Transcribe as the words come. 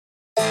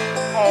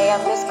Hey,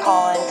 I'm just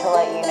calling to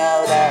let you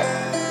know that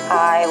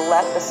I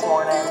left this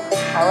morning.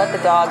 I let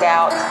the dog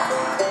out.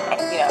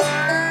 And,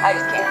 I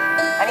just can't.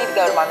 I need to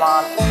go to my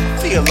mom.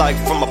 Feel like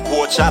from my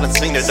porch, I done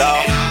seen it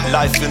all.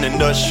 Life in a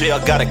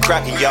nutshell, got it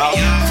cracking, y'all.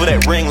 For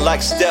that ring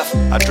like Steph,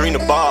 I dreamed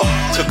a ball.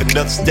 Took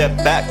another step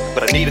back,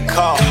 but I need a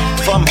call.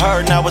 From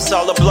her, now it's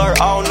all a blur,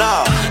 oh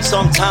no.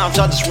 Sometimes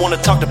I just wanna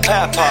talk to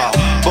Papa,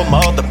 but my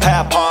other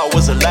Papa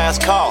was the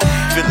last call.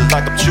 Feeling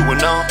like I'm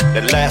chewing on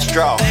that last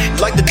straw.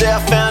 Like the day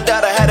I found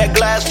out I had that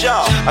glass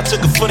jaw. I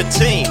took it for the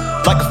team,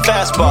 like a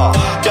fastball.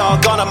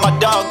 Doggone it, my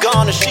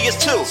doggone, and she is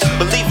too.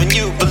 Believe in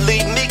you,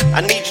 believe me,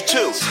 I need you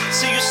too.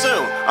 See you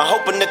soon, I'm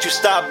hoping that you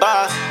stop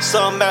by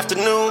some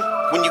afternoon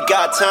when you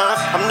got time.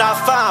 I'm not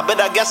fine, but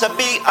I guess I'll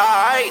be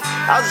alright.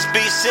 I'll just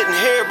be sitting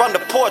here on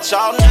the porch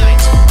all night.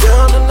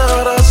 Down and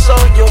out, I saw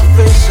your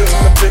face in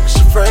the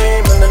picture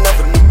frame, and I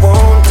never knew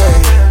one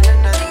day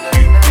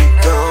you'd be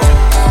gone.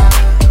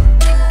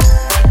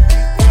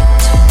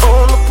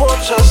 On the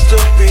porch, I'll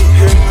still be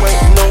here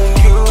waiting on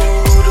you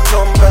to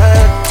come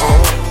back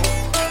home,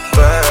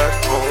 back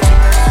home.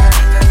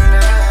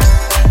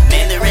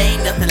 Man, there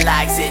ain't nothing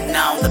like sitting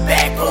on the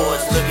back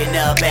porch looking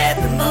up at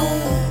the moon.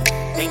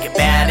 Think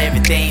about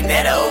everything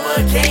that I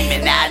overcame,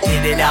 and I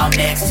did it all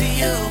next to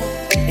you.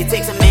 It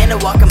takes a man to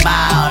walk a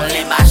mile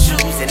in my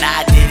shoes, and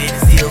I did it in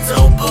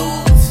steel-toe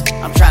boots.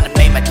 I'm trying to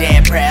make my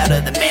dad proud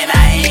of the man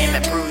I am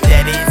and prove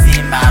that it's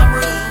in my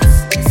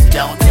roots. So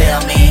don't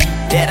tell me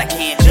that I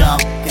can't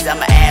jump, cause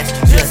I'ma ask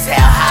you just how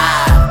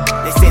high.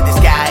 They say the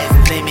sky is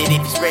the limit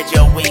if you spread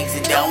your wings,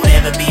 and don't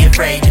ever be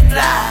afraid to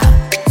fly.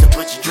 So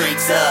put your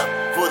drinks up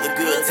for the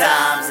good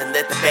times and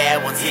let the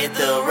bad ones hit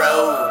the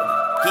road.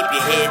 Keep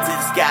your head to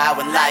the sky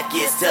when life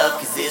gets tough,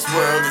 cause this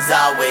world is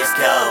always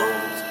cold.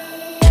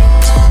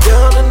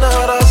 Down and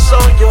out, I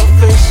saw your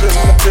face in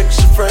the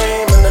picture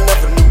frame, and I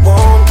never knew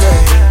one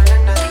day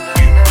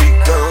you'd be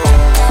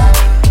gone.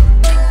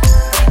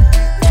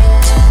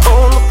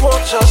 On the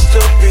porch, I'll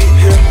still be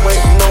here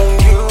waiting on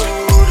you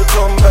to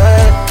come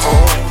back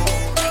home,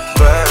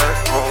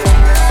 back home.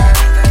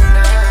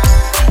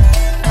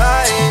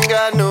 I ain't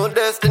got no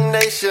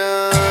destination,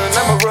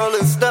 I'm a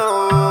rolling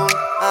stone.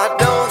 I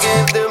don't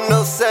give them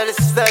no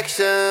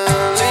satisfaction,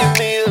 leave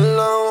me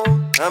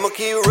alone. I'ma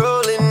keep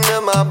rolling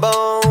in my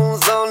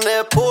bones on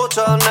that porch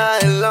all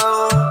night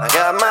long. I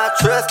got my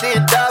trusty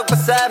dog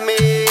beside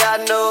me, I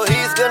know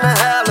he's gonna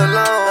howl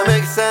along. I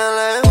make it sound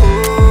like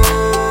ooh,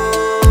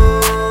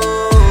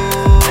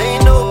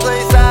 ain't no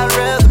place I'd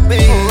rather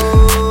be.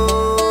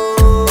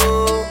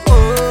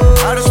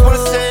 I just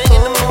wanna sing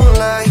in the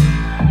moonlight,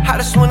 I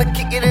just wanna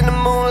kick it in the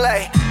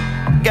moonlight.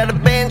 Got a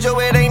banjo,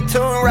 it ain't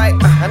tuned right.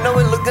 I know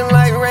it looking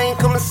like rain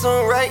coming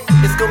soon, right?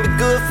 It's gonna be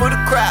good for the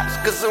crops,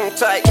 cause I'm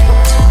tight.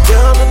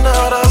 Down and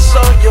out, I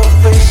saw your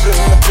face in